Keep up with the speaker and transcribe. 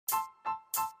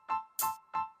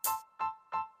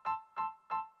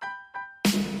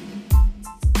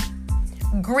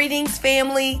Greetings,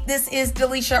 family. This is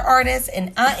Delisha Artist,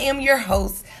 and I am your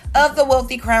host of the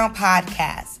Wealthy Crown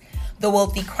podcast. The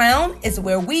Wealthy Crown is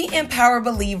where we empower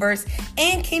believers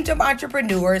and kingdom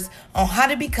entrepreneurs on how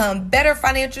to become better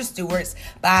financial stewards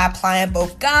by applying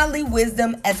both godly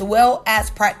wisdom as well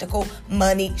as practical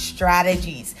money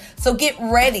strategies. So get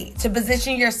ready to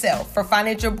position yourself for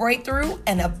financial breakthrough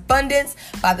and abundance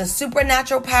by the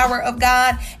supernatural power of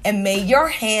God, and may your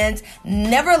hands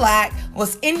never lack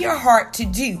what's in your heart to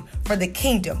do for the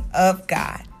kingdom of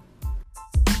God.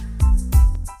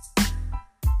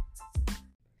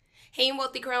 Hey,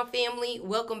 Wealthy Crown family,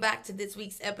 welcome back to this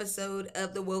week's episode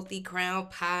of the Wealthy Crown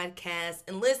podcast.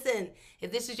 And listen,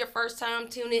 if this is your first time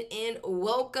tuning in,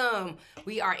 welcome.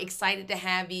 We are excited to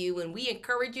have you, and we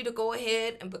encourage you to go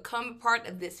ahead and become a part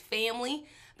of this family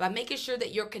by making sure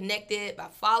that you're connected, by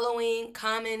following,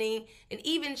 commenting, and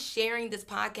even sharing this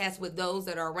podcast with those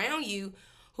that are around you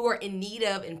who are in need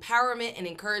of empowerment and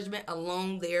encouragement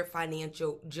along their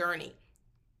financial journey.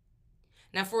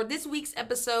 Now, for this week's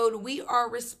episode, we are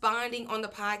responding on the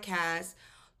podcast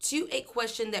to a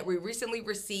question that we recently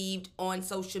received on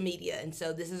social media. And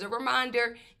so this is a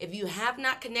reminder, if you have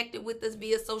not connected with us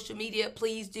via social media,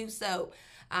 please do so.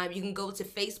 You can go to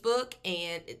Facebook,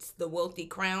 and it's the Wealthy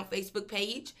Crown Facebook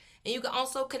page. And you can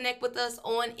also connect with us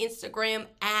on Instagram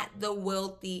at the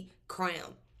Wealthy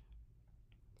Crown.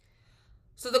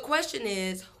 So the question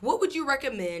is, what would you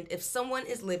recommend if someone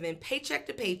is living paycheck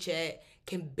to paycheck,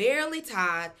 can barely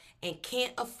tithe, and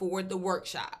can't afford the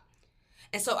workshop?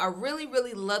 And so I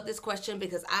really love this question,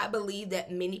 because I believe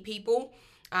that many people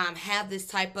have this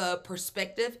type of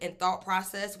perspective and thought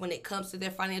process when it comes to their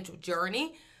financial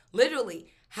journey. Literally,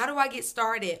 how do I get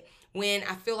started when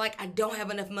I feel like I don't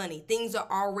have enough money? Things are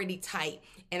already tight,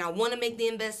 and I want to make the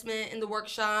investment in the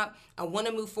workshop. I want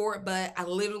to move forward, but I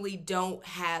literally don't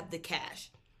have the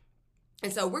cash.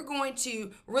 And so we're going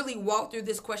to really walk through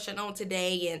this question on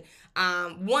today.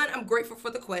 And one, I'm grateful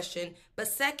for the question. But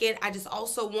second, I just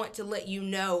also want to let you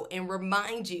know and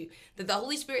remind you that the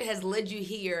Holy Spirit has led you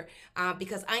here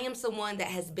because I am someone that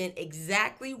has been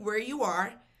exactly where you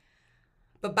are.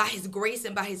 But by His grace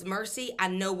and by His mercy, I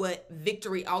know what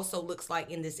victory also looks like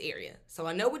in this area. So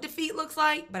I know what defeat looks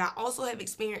like, but I also have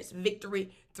experienced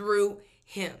victory through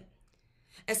Him.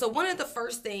 And so one of the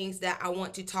first things that I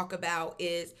want to talk about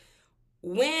is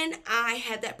when I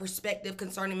had that perspective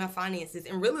concerning my finances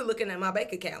and really looking at my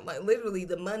bank account, like literally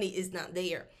the money is not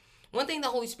there. One thing the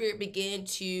Holy Spirit began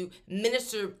to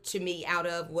minister to me out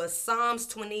of was Psalms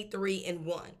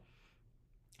 23:1.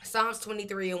 Psalms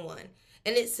 23:1.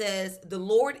 And it says, "The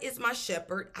Lord is my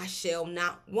shepherd, I shall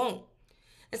not want."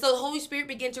 And so the Holy Spirit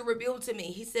began to reveal to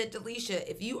me. He said, "Delisha,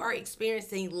 if you are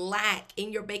experiencing lack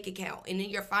in your bank account and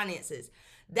in your finances,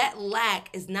 that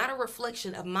lack is not a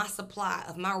reflection of my supply,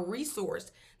 of my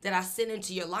resource that I send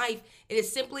into your life. It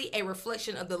is simply a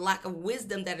reflection of the lack of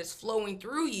wisdom that is flowing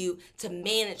through you to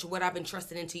manage what I've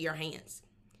entrusted into your hands."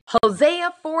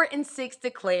 Hosea 4:6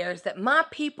 declares that my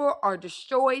people are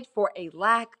destroyed for a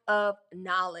lack of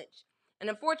knowledge. And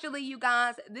unfortunately, you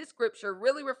guys, this scripture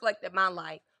really reflected my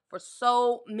life for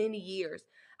so many years.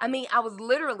 I mean, I was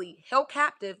literally held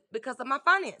captive because of my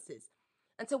finances.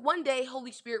 Until one day,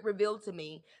 Holy Spirit revealed to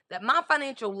me that my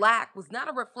financial lack was not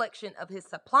a reflection of His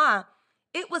supply.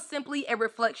 It was simply a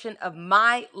reflection of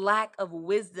my lack of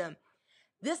wisdom.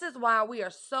 This is why we are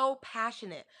so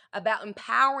passionate about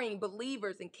empowering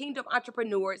believers and kingdom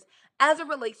entrepreneurs as it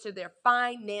relates to their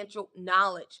financial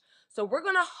knowledge. So we're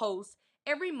going to host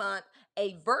every month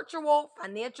a virtual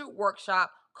financial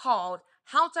workshop called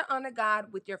How to Honor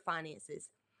God with Your Finances.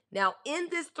 Now, in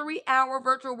this 3-hour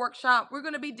virtual workshop, we're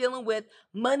going to be dealing with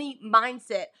money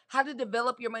mindset, how to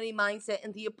develop your money mindset,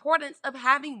 and the importance of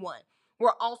having one.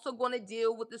 We're also going to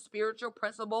deal with the spiritual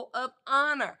principle of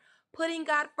honor, putting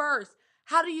God first.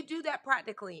 How do you do that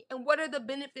practically? And what are the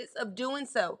benefits of doing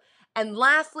so? And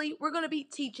lastly, we're going to be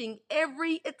teaching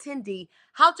every attendee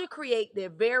how to create their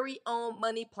very own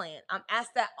money plan. I'm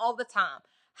asked that all the time.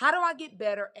 How do I get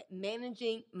better at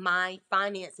managing my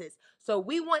finances? So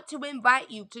we want to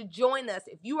invite you to join us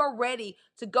if you are ready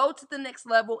to go to the next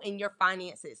level in your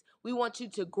finances. We want you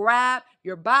to grab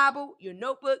your Bible, your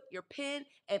notebook, your pen,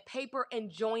 and paper and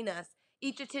join us.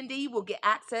 Each attendee will get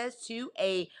access to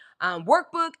a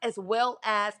workbook as well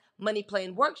as money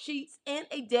plan worksheets and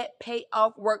a debt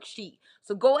payoff worksheet.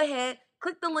 So go ahead,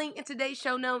 click the link in today's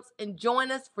show notes and join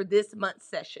us for this month's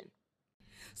session.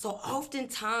 So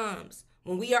oftentimes,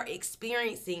 when we are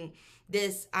experiencing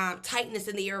this tightness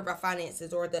in the area of our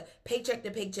finances or the paycheck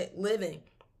to paycheck living,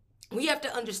 we have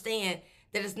to understand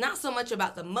that it's not so much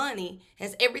about the money, it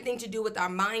has everything to do with our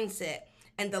mindset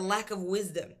and the lack of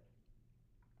wisdom.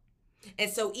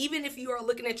 And so even if you are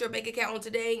looking at your bank account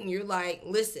today and you're like,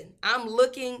 listen, I'm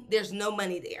looking, there's no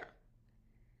money there,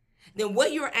 then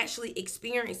what you're actually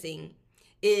experiencing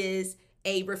is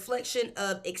a reflection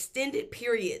of extended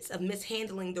periods of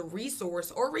mishandling the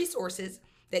resource or resources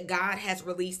that God has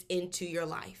released into your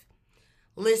life.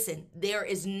 Listen, there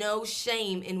is no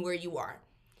shame in where you are.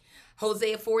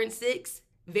 Hosea 4:6,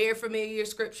 very familiar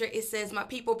scripture. It says, my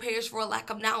people perish for a lack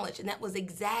of knowledge. And that was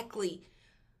exactly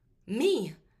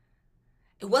me.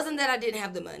 It wasn't that I didn't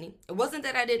have the money. It wasn't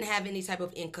that I didn't have any type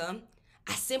of income.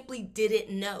 I simply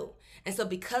didn't know. And so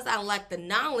because I lacked the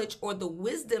knowledge or the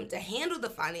wisdom to handle the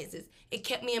finances, it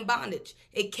kept me in bondage.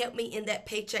 It kept me in that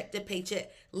paycheck to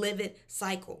paycheck living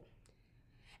cycle.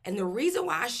 And the reason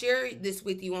why I share this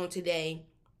with you on today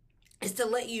is to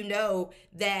let you know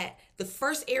that the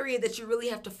first area that you really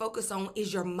have to focus on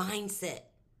is your mindset,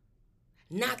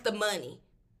 not the money.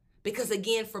 Because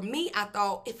again, for me, I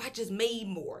thought if I just made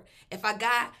more, if I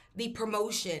got the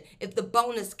promotion, if the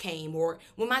bonus came, or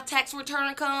when my tax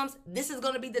return comes, this is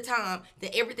going to be the time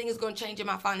that everything is going to change in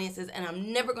my finances and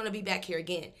I'm never going to be back here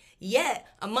again. Yet,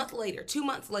 a month later, 2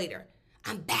 months later,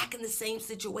 I'm back in the same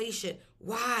situation.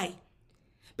 Why?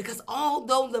 Because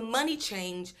although the money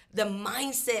changed, the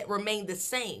mindset remained the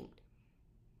same.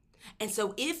 And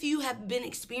so if you have been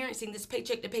experiencing this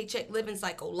paycheck to paycheck living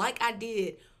cycle like I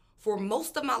did for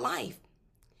most of my life,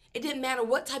 it didn't matter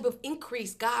what type of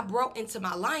increase God brought into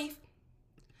my life,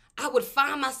 I would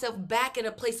find myself back in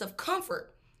a place of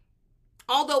comfort.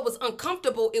 Although it was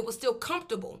uncomfortable, it was still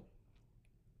comfortable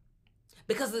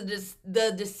because of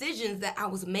the decisions that I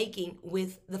was making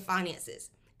with the finances,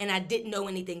 and I didn't know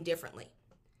anything differently.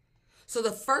 So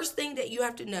the first thing that you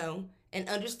have to know and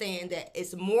understand that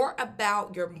it's more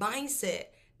about your mindset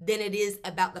than it is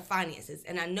about the finances.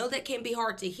 And I know that can be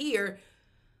hard to hear,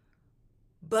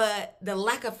 but the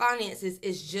lack of finances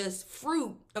is just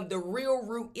fruit of the real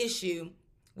root issue,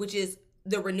 which is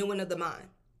the renewing of the mind.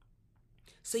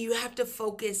 So you have to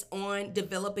focus on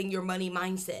developing your money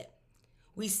mindset.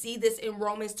 We see this in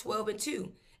Romans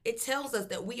 12:2. It tells us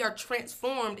that we are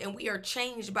transformed and we are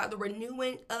changed by the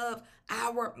renewing of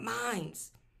our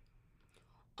minds.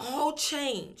 All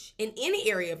change in any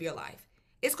area of your life,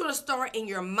 it's going to start in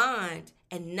your mind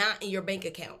and not in your bank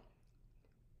account.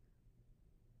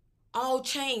 All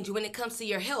change when it comes to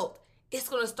your health, it's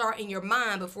going to start in your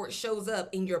mind before it shows up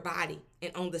in your body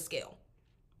and on the scale.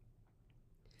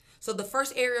 So the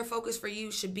first area of focus for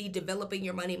you should be developing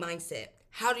your money mindset.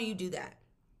 How do you do that?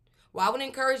 Well, I would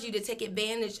encourage you to take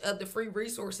advantage of the free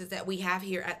resources that we have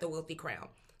here at The Wealthy Crown.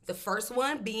 The first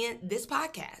one being this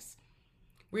podcast.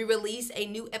 We release a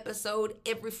new episode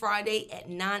every Friday at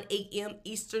 9 a.m.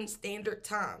 Eastern Standard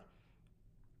Time.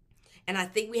 And I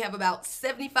think we have about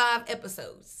 75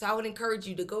 episodes. So I would encourage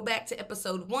you to go back to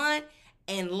episode 1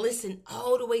 and listen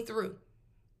all the way through,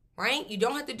 right? You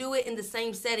don't have to do it in the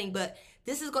same setting, but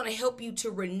this is going to help you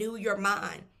to renew your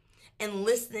mind and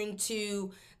listening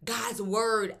to God's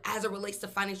word as it relates to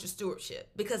financial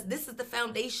stewardship, because this is the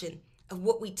foundation of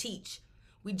what we teach.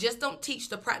 We just don't teach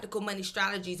the practical money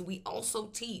strategies. We also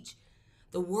teach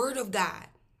the word of God,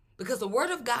 because the word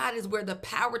of God is where the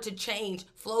power to change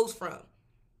flows from.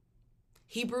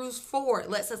 Hebrews 4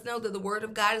 lets us know that the word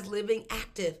of God is living,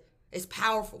 active, is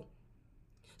powerful.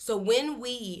 So when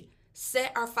we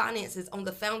set our finances on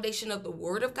the foundation of the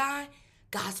word of God,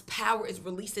 God's power is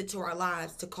released into our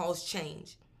lives to cause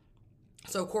change.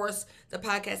 So, of course, the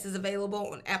podcast is available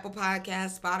on Apple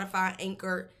Podcasts, Spotify,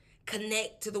 Anchor.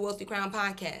 Connect to the Wealthy Crown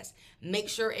podcast. Make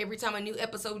sure every time a new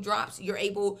episode drops, you're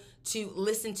able to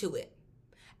listen to it.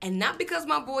 And not because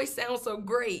my voice sounds so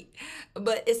great,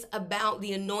 but it's about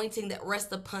the anointing that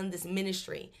rests upon this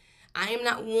ministry. I am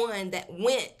not one that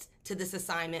went to this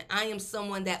assignment. I am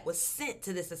someone that was sent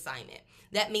to this assignment.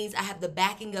 That means I have the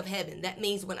backing of heaven. That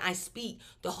means when I speak,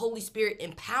 the Holy Spirit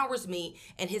empowers me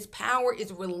and his power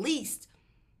is released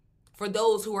for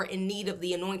those who are in need of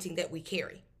the anointing that we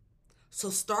carry. So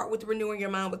start with renewing your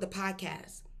mind with the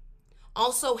podcast.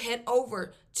 Also head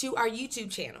over to our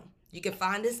YouTube channel. You can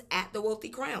find us at The Wealthy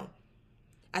Crown.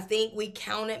 I think we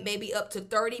counted maybe up to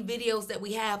 30 videos that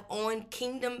we have on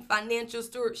kingdom financial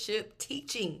stewardship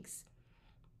teachings.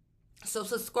 So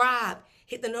subscribe,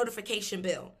 hit the notification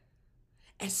bell,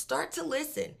 and start to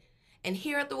listen. And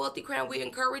here at The Wealthy Crown, we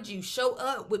encourage you, show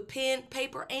up with pen,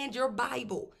 paper, and your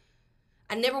Bible.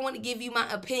 I never want to give you my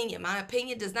opinion. My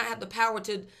opinion does not have the power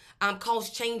to cause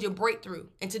change and breakthrough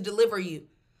and to deliver you.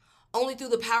 Only through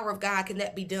the power of God can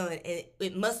that be done, and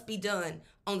it must be done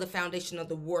on the foundation of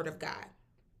the Word of God.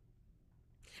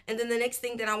 And then the next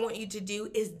thing that I want you to do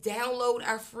is download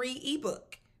our free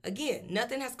ebook. Again,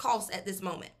 nothing has cost at this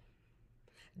moment.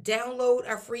 download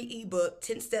our free ebook,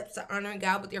 10 Steps to Honoring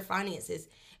God with Your Finances.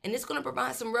 And it's going to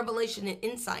provide some revelation and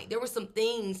insight. There were some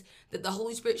things that the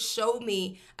Holy Spirit showed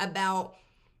me about.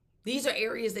 These are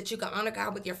areas that you can honor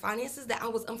God with your finances that I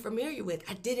was unfamiliar with.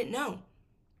 I didn't know.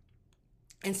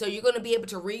 And so you're going to be able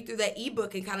to read through that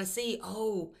ebook and kind of see,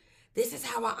 oh, this is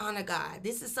how I honor God.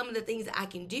 This is some of the things that I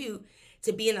can do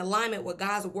to be in alignment with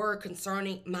God's word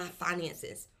concerning my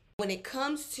finances. When it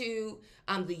comes to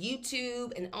the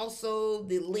YouTube and also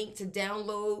the link to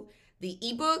download the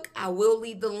ebook, I will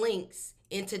leave the links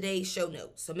in today's show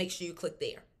notes. So make sure you click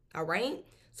there. All right.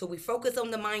 So we focus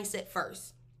on the mindset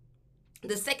first.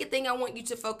 The second thing I want you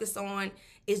to focus on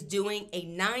is doing a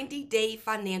 90-day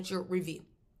financial review.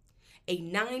 A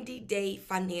 90-day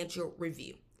financial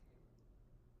review.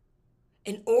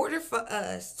 In order for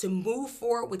us to move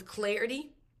forward with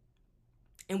clarity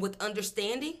and with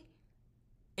understanding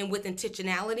and with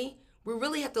intentionality, we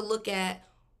really have to look at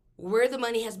where the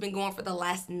money has been going for the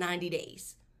last 90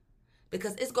 days.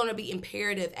 Because it's going to be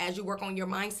imperative as you work on your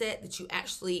mindset that you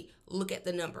actually look at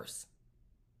the numbers.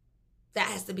 That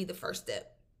has to be the first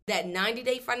step. That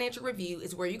 90-day financial review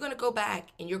is where you're going to go back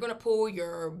and you're going to pull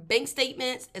your bank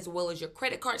statements as well as your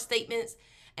credit card statements.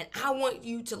 And I want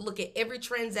you to look at every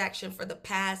transaction for the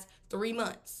past 3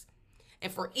 months.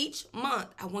 And for each month,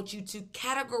 I want you to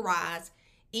categorize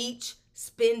each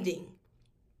spending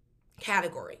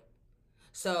category.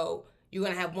 So you're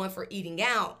going to have one for eating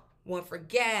out, one for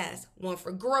gas, one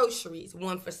for groceries,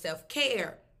 one for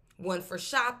self-care, one for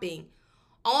shopping,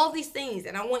 all these things.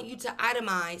 And I want you to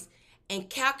itemize and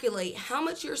calculate how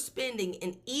much you're spending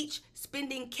in each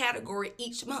spending category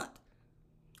each month.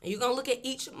 And you're going to look at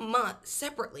each month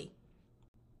separately.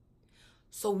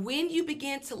 So when you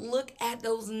begin to look at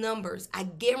those numbers, I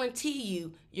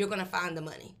guarantee you're going to find the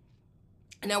money.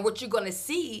 And now what you're going to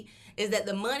see is that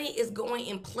the money is going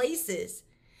in places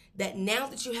that now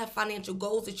that you have financial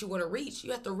goals that you want to reach,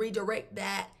 you have to redirect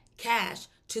that cash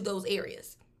to those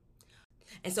areas.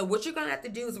 And so what you're going to have to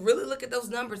do is really look at those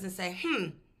numbers and say,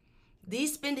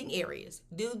 these spending areas,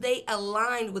 do they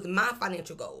align with my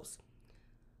financial goals?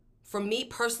 For me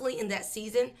personally in that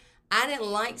season, I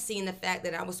didn't like seeing the fact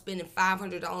that I was spending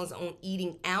 $500 on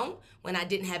eating out when I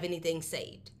didn't have anything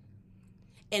saved.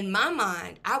 In my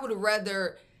mind, I would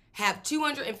rather have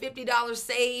 $250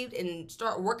 saved and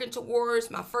start working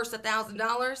towards my first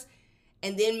 $1,000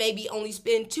 and then maybe only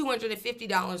spend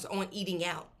 $250 on eating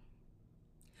out.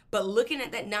 But looking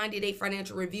at that 90-day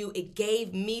financial review, it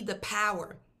gave me the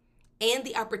power and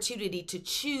the opportunity to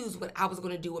choose what I was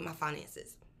going to do with my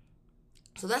finances.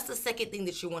 So that's the second thing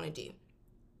that you want to do.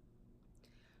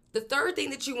 The third thing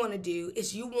that you want to do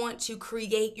is you want to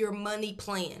create your money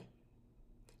plan.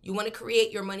 You want to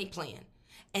create your money plan.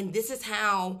 And this is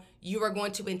how you are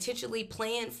going to intentionally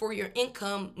plan for your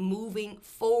income moving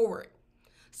forward.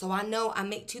 So I know I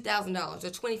make $2,000 or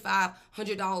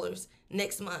 $2,500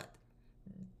 next month.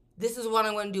 This is what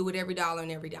I'm going to do with every dollar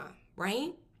and every dime,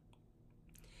 right?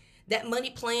 That money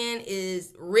plan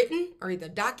is written or either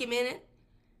documented.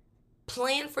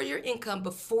 Plan for your income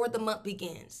before the month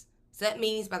begins. So that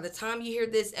means by the time you hear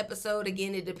this episode,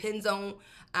 again, it depends on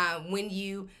when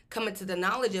you come into the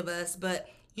knowledge of us, but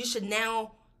you should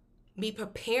now be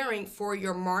preparing for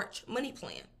your March money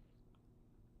plan.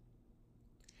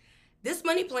 This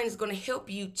money plan is going to help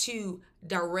you to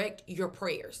direct your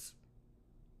prayers.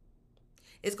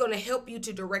 It's going to help you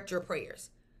to direct your prayers.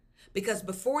 Because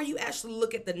before you actually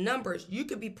look at the numbers, you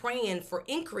could be praying for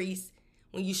increase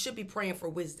when you should be praying for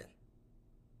wisdom.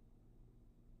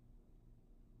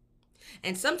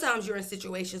 And sometimes you're in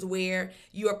situations where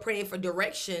you are praying for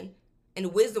direction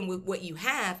and wisdom with what you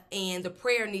have, and the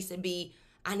prayer needs to be,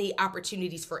 I need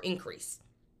opportunities for increase.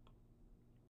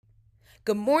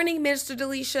 Good morning, Minister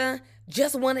Delisha.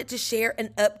 Just wanted to share an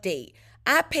update.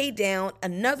 I paid down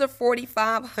another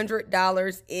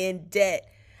 $4,500 in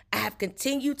debt. I have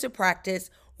continued to practice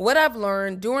what I've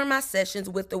learned during my sessions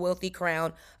with the Wealthy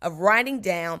Crown of writing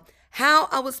down how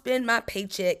I would spend my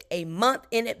paycheck a month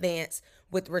in advance,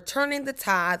 with returning the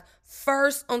tithe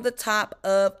first on the top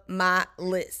of my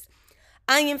list.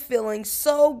 I am feeling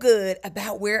so good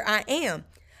about where I am.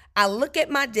 I look at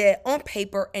my debt on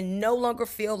paper and no longer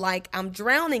feel like I'm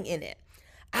drowning in it.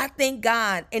 I thank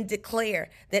God and declare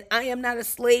that I am not a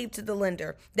slave to the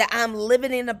lender, that I'm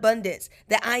living in abundance,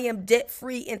 that I am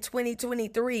debt-free in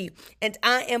 2023, and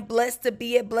I am blessed to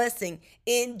be a blessing.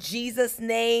 In Jesus'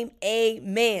 name,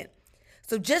 amen.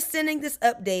 So just sending this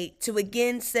update to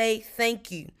again say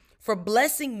thank you for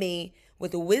blessing me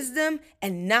with wisdom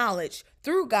and knowledge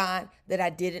through God that I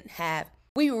didn't have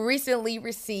We recently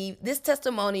received this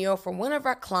testimonial from one of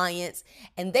our clients,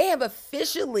 and they have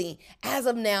officially, as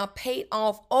of now, paid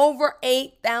off over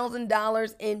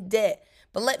 $8,000 in debt.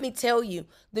 But let me tell you,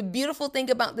 the beautiful thing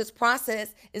about this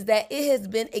process is that it has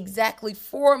been exactly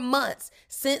 4 months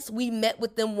since we met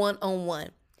with them one-on-one.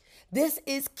 This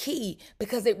is key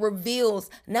because it reveals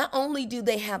not only do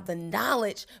they have the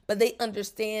knowledge, but they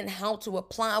understand how to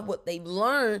apply what they've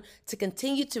learned to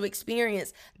continue to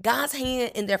experience God's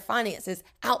hand in their finances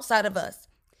outside of us.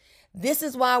 This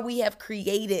is why we have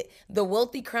created the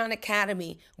Wealthy Crown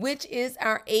Academy, which is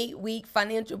our 8-week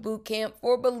financial boot camp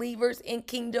for believers and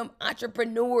kingdom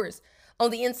entrepreneurs. On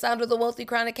the inside of the Wealthy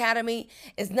Crown Academy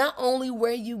is not only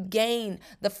where you gain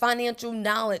the financial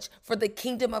knowledge for the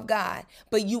kingdom of God,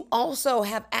 but you also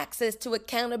have access to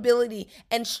accountability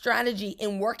and strategy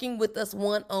in working with us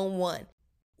one-on-one.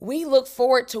 We look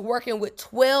forward to working with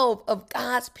 12 of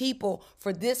God's people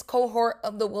for this cohort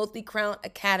of the Wealthy Crown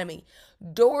Academy.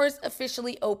 Doors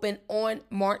officially open on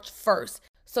March 1st.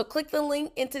 So click the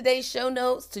link in today's show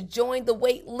notes to join the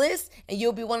wait list, and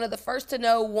you'll be one of the first to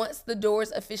know once the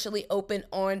doors officially open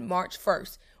on March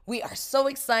 1st. We are so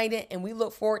excited, and we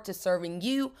look forward to serving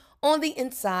you on the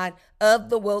inside of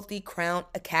the Wealthy Crown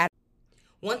Academy.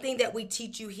 One thing that we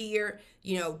teach you here,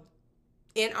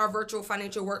 in our virtual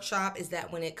financial workshop is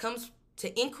that when it comes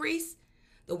to increase,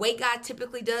 the way God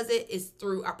typically does it is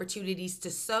through opportunities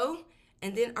to sow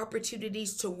and then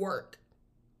opportunities to work.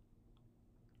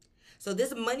 So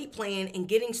this money plan and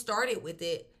getting started with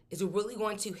it is really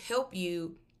going to help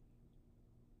you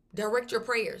direct your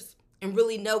prayers and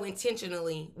really know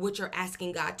intentionally what you're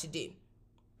asking God to do.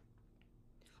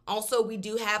 Also, we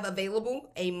do have available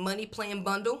a money plan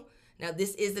bundle. Now,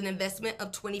 this is an investment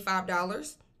of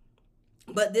 $25,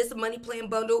 but this money plan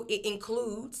bundle, it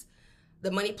includes the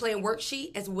money plan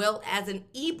worksheet as well as an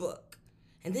ebook.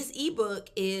 And this ebook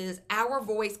is our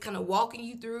voice kind of walking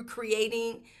you through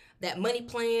creating that money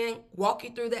plan, walk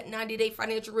you through that 90-day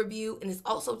financial review, and it's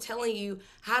also telling you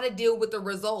how to deal with the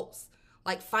results,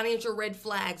 like financial red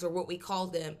flags, or what we call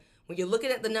them. When you're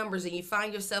looking at the numbers and you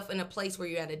find yourself in a place where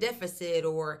you're at a deficit,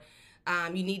 or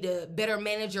you need to better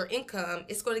manage your income,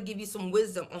 it's going to give you some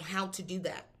wisdom on how to do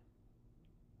that.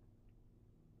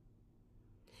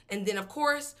 And then, of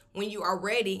course, when you are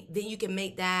ready, then you can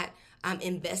make that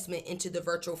investment into the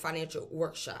virtual financial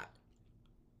workshop.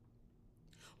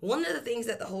 One of the things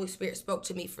that the Holy Spirit spoke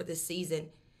to me for this season,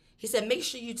 he said, make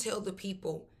sure you tell the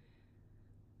people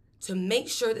to make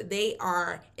sure that they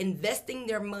are investing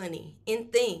their money in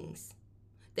things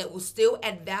that will still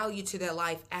add value to their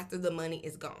life after the money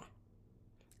is gone.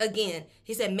 Again,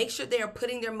 he said, make sure they are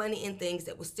putting their money in things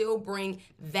that will still bring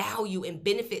value and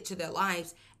benefit to their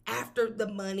lives after the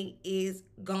money is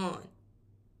gone.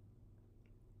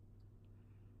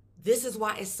 This is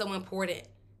why it's so important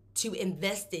to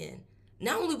invest in,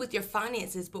 not only with your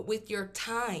finances, but with your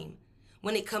time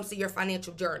when it comes to your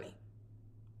financial journey.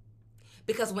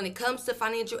 Because when it comes to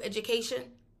financial education,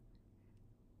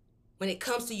 when it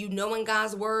comes to you knowing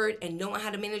God's word and knowing how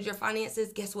to manage your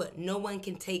finances, guess what? No one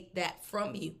can take that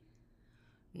from you.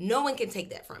 No one can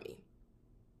take that from you.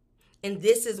 And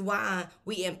this is why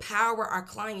we empower our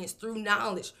clients through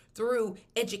knowledge, through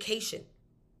education.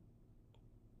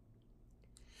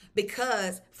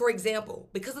 Because, for example,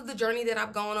 because of the journey that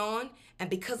I've gone on and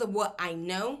because of what I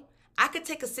know, I could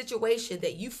take a situation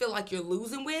that you feel like you're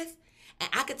losing with, and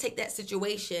I could take that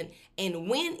situation and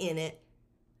win in it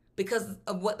because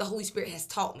of what the Holy Spirit has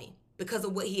taught me, because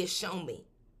of what he has shown me.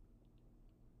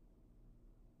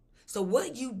 So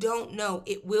what you don't know,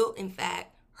 it will in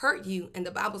fact hurt you, and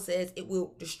the Bible says it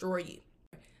will destroy you.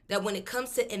 That when it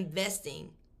comes to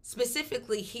investing,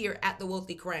 specifically here at the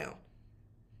Wealthy Crown,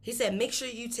 he said, make sure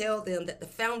you tell them that the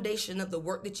foundation of the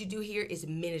work that you do here is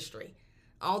ministry.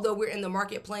 Although we're in the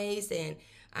marketplace and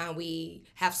we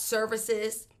have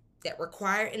services that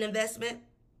require an investment,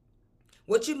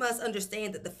 what you must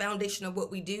understand that the foundation of what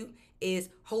we do is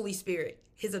Holy Spirit,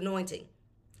 his anointing.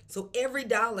 So every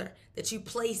dollar that you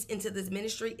place into this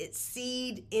ministry, it's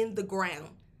seed in the ground.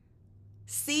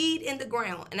 Seed in the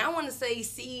ground. And I want to say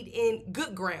seed in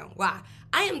good ground. Why?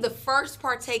 I am the first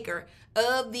partaker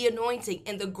of the anointing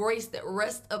and the grace that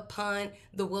rests upon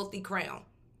the Wealthy Crown.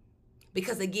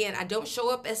 Because again, I don't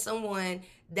show up as someone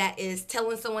that is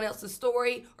telling someone else's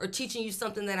story or teaching you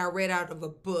something that I read out of a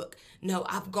book. No,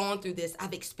 I've gone through this,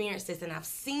 I've experienced this, and I've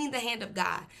seen the hand of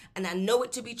God, and I know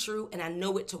it to be true, and I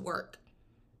know it to work.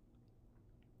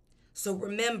 So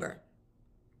remember,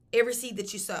 every seed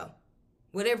that you sow,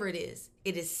 whatever it is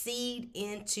seed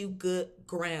into good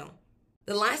ground.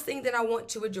 The last thing that I want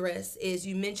to address is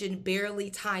you mentioned barely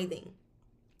tithing.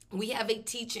 We have a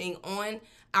teaching on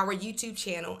our YouTube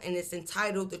channel, and it's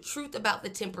entitled The Truth About the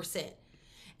 10%.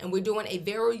 And we're doing a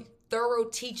very thorough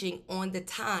teaching on the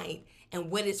tithe and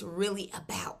what it's really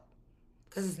about.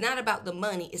 Because it's not about the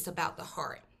money, it's about the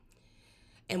heart.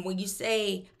 And when you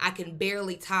say, I can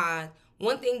barely tithe,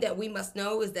 one thing that we must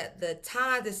know is that the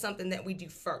tithe is something that we do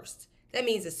first. That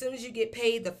means as soon as you get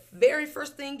paid, the very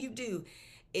first thing you do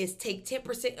is take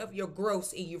 10% of your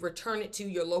gross and you return it to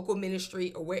your local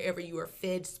ministry or wherever you are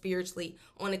fed spiritually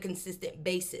on a consistent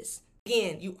basis.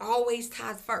 Again, you always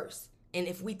tithe first. And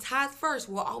if we tithe first,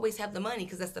 we'll always have the money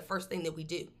because that's the first thing that we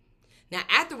do. Now,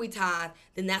 after we tithe,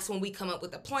 then that's when we come up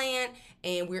with a plan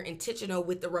and we're intentional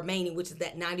with the remaining, which is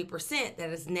that 90% that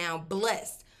is now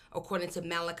blessed, according to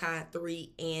Malachi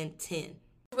 3:10.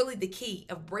 Really the key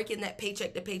of breaking that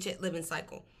paycheck to paycheck living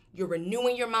cycle. You're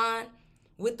renewing your mind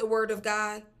with the word of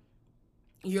God.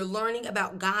 You're learning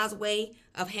about God's way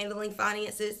of handling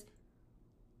finances.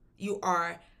 You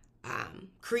are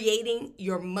creating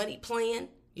your money plan.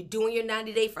 You're doing your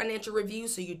 90-day financial review,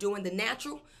 so you're doing the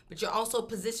natural, but you're also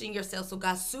positioning yourself so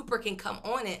God's super can come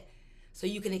on it so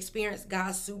you can experience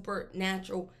God's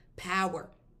supernatural power.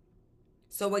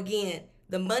 So again,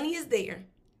 the money is there.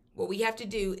 What we have to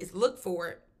do is look for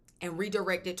it and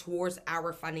redirect it towards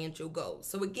our financial goals.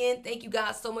 So again, thank you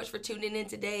guys so much for tuning in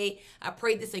today. I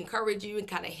pray this encouraged you and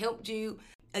kind of helped you.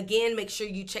 Again, make sure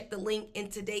you check the link in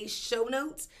today's show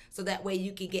notes so that way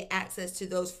you can get access to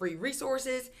those free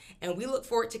resources. And we look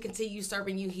forward to continue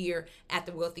serving you here at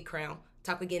the Wealthy Crown.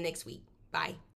 Talk again next week. Bye.